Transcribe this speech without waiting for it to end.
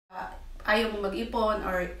ayaw mo mag-ipon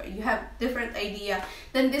or you have different idea,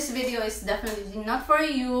 then this video is definitely not for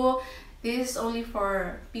you. This is only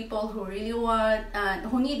for people who really want,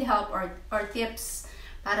 who need help or tips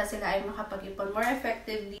para sila ay makapag-ipon more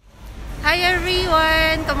effectively. Hi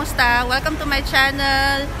everyone! Kamusta? Welcome to my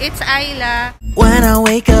channel. It's Aila. When I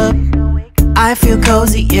wake up, I feel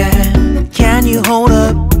cozy, yeah. Can you hold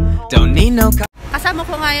up? Don't need no... Kasama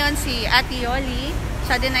ko ngayon si Ate Yoli.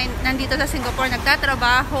 Siya din ay nandito sa Singapore,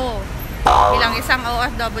 nagtatrabaho bilang isang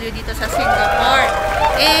OFW dito sa Singapore.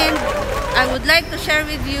 And I would like to share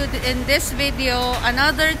with you in this video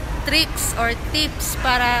another tricks or tips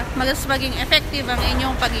para mas maging effective ang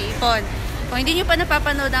inyong pag-iipon. Kung hindi nyo pa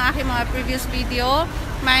napapanood ang aking mga previous video,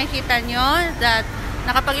 makikita nyo that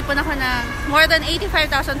nakapag-ipon ako ng more than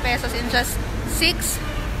 85,000 pesos in just 6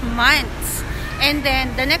 months. And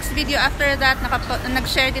then, the next video after that,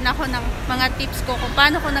 nag-share din ako ng mga tips ko kung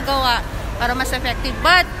paano ko nagawa para mas effective.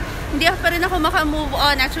 But, hindi pa rin ako maka-move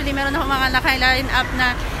on. Actually, meron ako mga naka-line up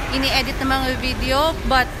na ini-edit na mga video.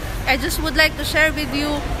 But, I just would like to share with you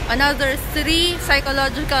another 3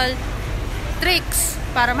 psychological tricks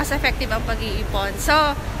para mas effective ang pag-iipon.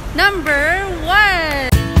 So, number 1!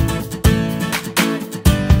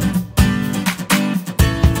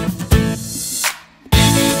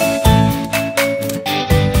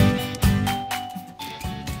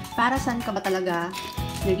 Para saan ka ba talaga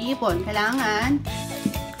nag-iipon? Kailangan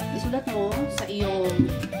isulat mo sa iyong,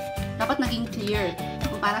 dapat maging clear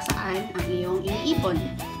kung para saan ang iyong iniipon.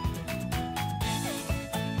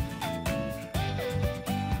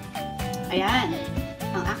 Ayan,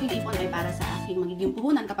 ang aking ipon ay para sa aking magiging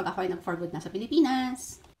puhunan kapag ako ay nag-for good na sa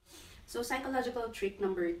Pilipinas. So, psychological trick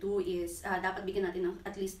number 2 is dapat bigyan natin ng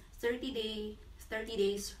at least 30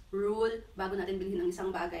 days rule bago natin bilhin ang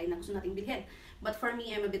isang bagay na gusto nating bilhin. But for me,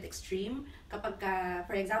 I'm a bit extreme. Kapag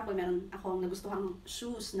for example, meron akong nagustuhang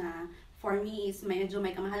shoes na for me is medyo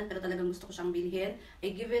may kamahalan pero talagang gusto ko siyang bilhin, I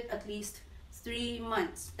give it at least 3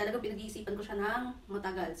 months. Talagang pinag-iisipan ko siya ng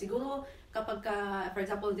matagal. Siguro, kapag for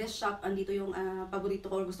example, this shop, andito yung paborito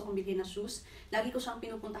ko or gusto kong bilhin na shoes, lagi ko siyang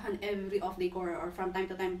pinupuntahan every off day ko or from time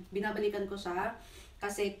to time, binabalikan ko siya.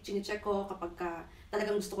 Kasi chine-check ko kapag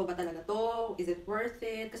talagang gusto ko ba talaga to, is it worth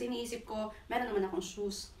it? Kasi iniisip ko, meron naman akong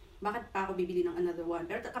shoes, bakit pa ako bibili ng another one?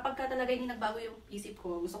 Pero kapag talaga hindi nagbago yung isip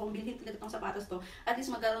ko, gusto kong bilhin talaga itong sapatos to, at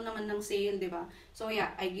least magkaroon naman ng sale, di ba? So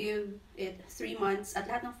yeah, I give it 3 months. At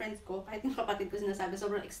lahat ng friends ko, kahit yung kapatid ko sinasabi,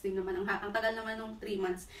 sobrang extreme naman. Ang tagal naman ng 3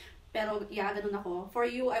 months. Pero yeah, ganun ako. For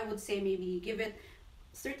you, I would say maybe give it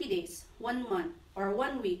 30 days, 1 month, or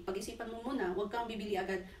 1 week. Pag-isipan mo muna, huwag kang bibili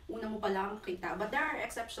agad, una mo pa lang kita. But there are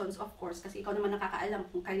exceptions, of course, kasi ikaw naman nakakaalam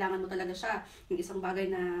kung kailangan mo talaga siya, yung isang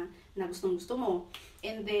bagay na gustong-gusto mo.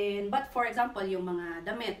 And then, but for example, yung mga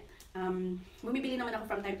damit, bumibili naman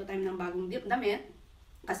ako from time to time ng bagong damit,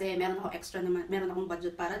 kasi meron ako extra naman, meron akong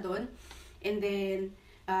budget para doon. And then,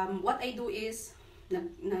 what I do is,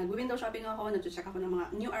 nag-window shopping ako, nag-check ako ng mga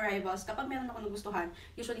new arrivals. Kapag meron ako nagustuhan,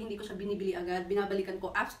 usually hindi ko siya binibili agad, binabalikan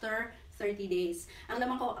ko after 30 days. Ang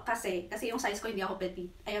laman ko kasi yung size ko hindi ako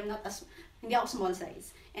petite. Hindi ako small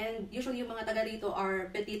size. And usually yung mga taga rito are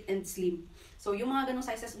petite and slim. So yung mga ganong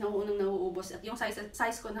sizes na unang nauubos at yung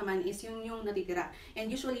size ko naman is yung natitira. And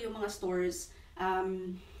usually yung mga stores,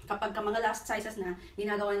 kapag mga last sizes na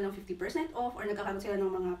ginagawa ng 50% off or nagkakaroon sila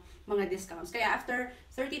ng mga discounts. Kaya after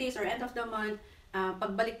 30 days or end of the month,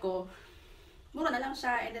 pagbalik ko, mura na lang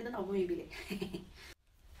siya and then doon ako bumibili.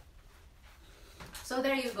 So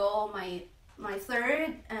there you go, my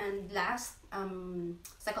third and last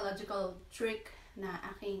psychological trick na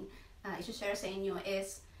aking i-share sa inyo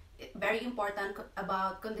is very important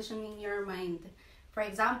about conditioning your mind. For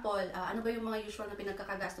example, ano ba yung mga usual na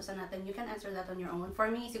pinagkakagastusan natin? You can answer that on your own.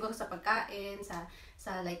 For me, siguro sa pagkain, sa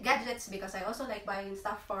like gadgets, because I also like buying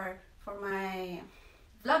stuff for my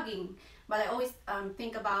vlogging. But I always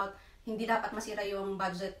think about hindi dapat masira yung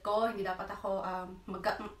budget ko, hindi dapat ako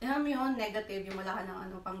negative yung wala ka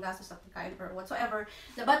ng panggastos sa pagkain or whatsoever.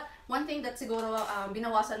 But one thing that siguro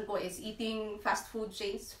binawasan ko is eating fast food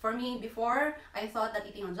chains. For me, before, I thought that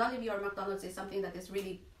eating on Jollibee or McDonald's is something that is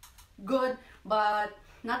really good, but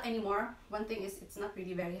not anymore. One thing is it's not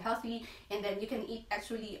really very healthy, and then you can eat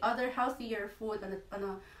actually other healthier food on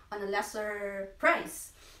a lesser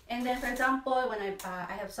price. And then, for example, when I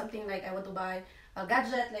have something like I want to buy a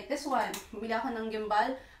gadget like this one, bumili ako ng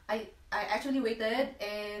gimbal. I actually waited,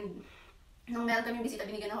 and nung meron kaming bisita,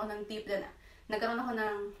 binigyan ako ng tip, then nagkaroon ako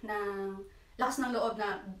ng lakas ng loob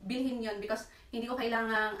na bilhin yon because hindi ko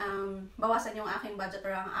kailangang bawasan yung aking budget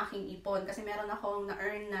or ang aking ipon kasi meron akong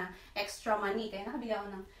na-earn na extra money, kaya nakabili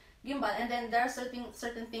ako ng gimbal. And then there are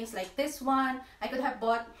certain things like this one, I could have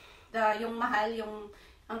bought yung mahal, yung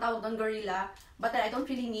ang tawag doon gorilla. But then I don't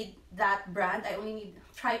really need that brand. I only need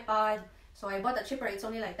tripod. So I bought a cheaper. It's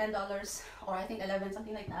only like $10 or I think 11,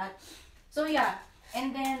 something like that. So yeah.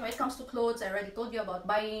 And then when it comes to clothes, I already told you about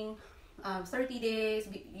buying 30 days.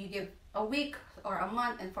 You give a week or a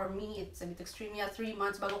month, and for me it's a bit extreme, 3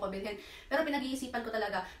 months bago ko bilhin. Pero pinag-iisipan ko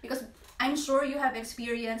talaga because I'm sure you have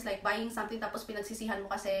experience like buying something tapos pinagsisihan mo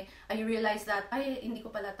kasi you realize that ay hindi ko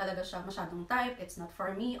pala talaga siya masyadong type, it's not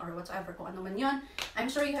for me or whatever kung ano man yon. I'm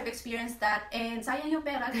sure you have experienced that and sayang yung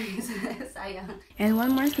pera guys. Sayang. And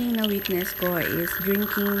one more thing na weakness ko is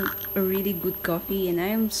drinking a really good coffee, and I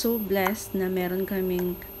am so blessed na meron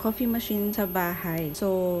kaming coffee machine sa bahay.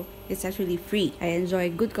 So it's actually free. I enjoy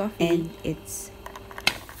good coffee and it's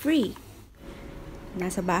free.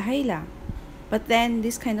 Nasa bahay lang. But then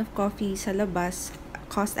this kind of coffee sa labas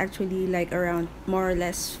cost actually like around more or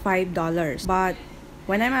less $5. But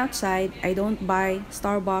when I'm outside, I don't buy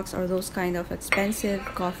Starbucks or those kind of expensive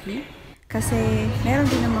coffee kasi meron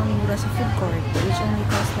din namang mura sa food court which only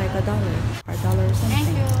cost like $1 or $1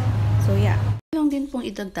 something. So yeah. Lang din pong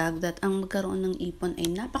idagdag that ang magkaroon ng ipon ay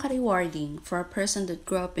napaka-rewarding for a person that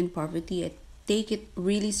grew up in poverty and take it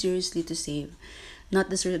really seriously to save. Not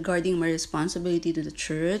disregarding my responsibility to the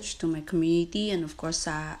church, to my community, and of course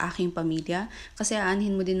sa aking pamilya. Kasi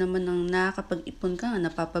aanhin mo din naman ng nakakapag-ipon ka,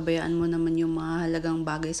 napapabayaan mo naman yung mga halagang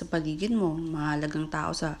bagay sa paligid mo, mga halagang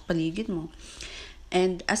tao sa paligid mo.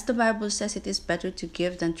 And as the Bible says, it is better to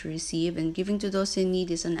give than to receive, and giving to those in need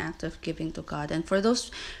is an act of giving to God. And for those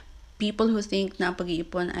people who think na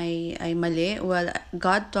pag-iipon ay mali, well,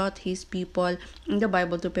 God taught His people in the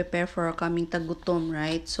Bible to prepare for a coming tagutom,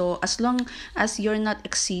 right? So, as long as you're not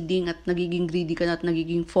exceeding at nagiging greedy ka na at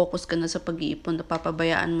nagiging focus ka na sa pag-iipon,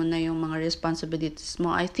 napapabayaan mo na yung mga responsibilities mo,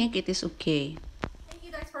 I think it is okay. Thank you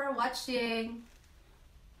guys for watching!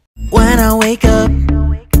 When I wake up,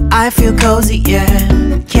 I feel cozy, yeah.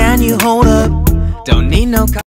 Can you hold up? Don't need no